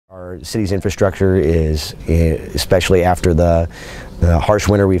Our city's infrastructure is, especially after the harsh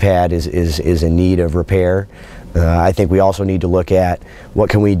winter we've had, is in need of repair. I think we also need to look at what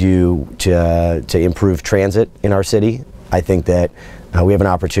can we do to improve transit in our city. I think that we have an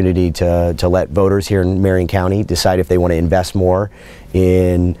opportunity to let voters here in Marion County decide if they want to invest more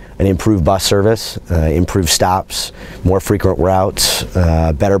in an improved bus service, improved stops, more frequent routes,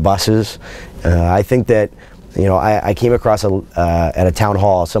 better buses. I think that, you know, I came across at a town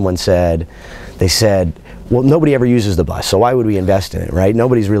hall, someone said, well, nobody ever uses the bus, so why would we invest in it, right?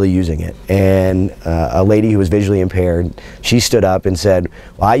 Nobody's really using it. And a lady who was visually impaired, she stood up and said,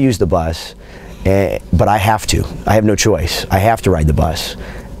 well, I use the bus, but I have to. I have no choice. I have to ride the bus.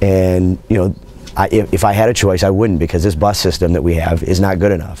 And, you know, if I had a choice, I wouldn't, because this bus system that we have is not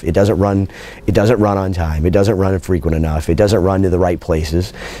good enough. It doesn't run on time. It doesn't run frequent enough. It doesn't run to the right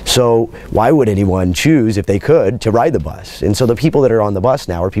places. So why would anyone choose, if they could, to ride the bus? And so the people that are on the bus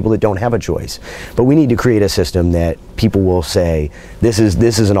now are people that don't have a choice. But we need to create a system that people will say, this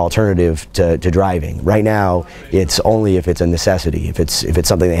is an alternative to driving. Right now, it's only if it's a necessity, if it's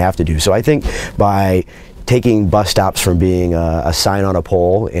something they have to do. So I think by taking bus stops from being a sign on a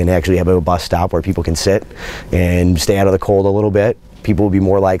pole and actually have a bus stop where people can sit and stay out of the cold a little bit, people will be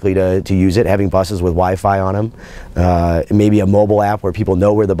more likely to use it. Having buses with Wi-Fi on them, maybe a mobile app where people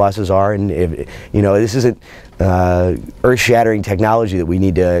know where the buses are. And if, you know, this isn't earth-shattering technology that we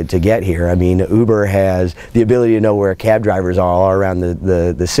need to get here. I mean, Uber has the ability to know where cab drivers are all around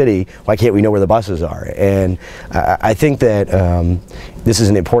the city. Why can't we know where the buses are? And I think that this is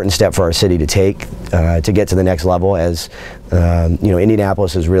an important step for our city to take to get to the next level. As you know,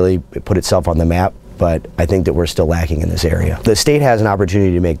 Indianapolis has really put itself on the map, but I think that we're still lacking in this area. The state has an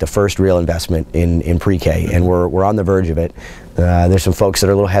opportunity to make the first real investment in pre-K, and we're on the verge of it. There's some folks that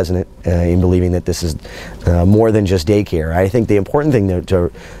are a little hesitant in believing that this is more than just daycare. I think the important thing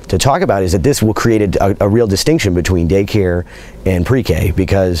to talk about is that this will create a real distinction between daycare and pre-K,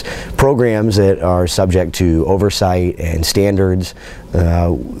 because programs that are subject to oversight and standards,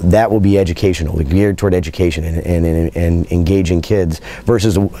 that will be educational, geared toward education and engaging kids,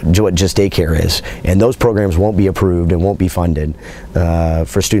 versus what just daycare is. And those programs won't be approved and won't be funded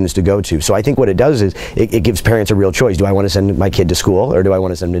for students to go to. So I think what it does is it gives parents a real choice. Do I want to send my kid to school, or do I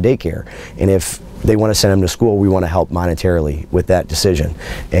want to send them to daycare? And if they want to send them to school, we want to help monetarily with that decision.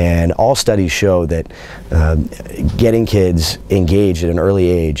 And all studies show that getting kids engaged at an early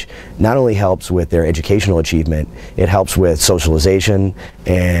age not only helps with their educational achievement, it helps with socialization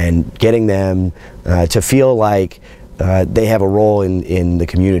and getting them to feel like they have a role in the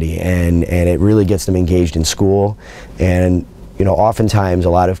community, and it really gets them engaged in school. And you know, oftentimes a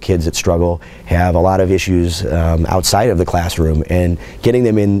lot of kids that struggle have a lot of issues outside of the classroom, and getting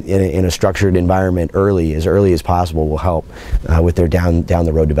them in a structured environment early as possible will help with their down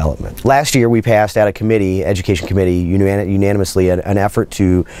the road development. Last year we passed at a committee, education committee, unanimously an effort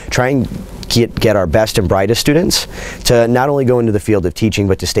to try and get our best and brightest students to not only go into the field of teaching,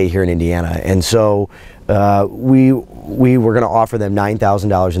 but to stay here in Indiana. And so we were going to offer them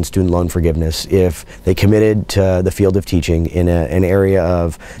 $9,000 in student loan forgiveness if they committed to the field of teaching in an area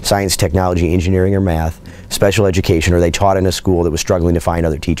of science, technology, engineering, or math, special education, or they taught in a school that was struggling to find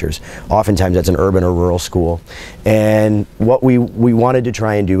other teachers. Oftentimes that's an urban or rural school. And what we wanted to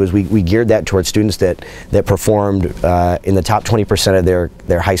try and do is we geared that towards students that performed in the top 20% of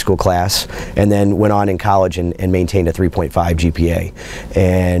their high school class, and then went on in college and maintained a 3.5 GPA.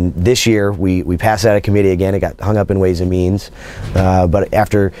 And this year we passed out of committee again. It got hung up in Ways and Means, but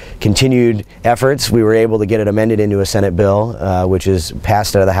after continued efforts, we were able to get it amended into a Senate bill, which is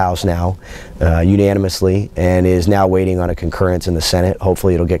passed out of the House now unanimously, and is now waiting on a concurrence in the Senate.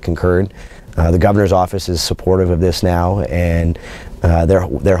 Hopefully it'll get concurred. The governor's office is supportive of this now, and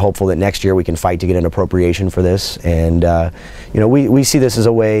they're hopeful that next year we can fight to get an appropriation for this. And you know, we see this as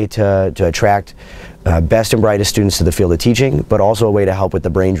a way to attract best and brightest students to the field of teaching, but also a way to help with the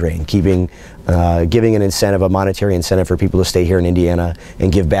brain drain, giving an incentive, a monetary incentive for people to stay here in Indiana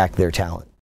and give back their talent.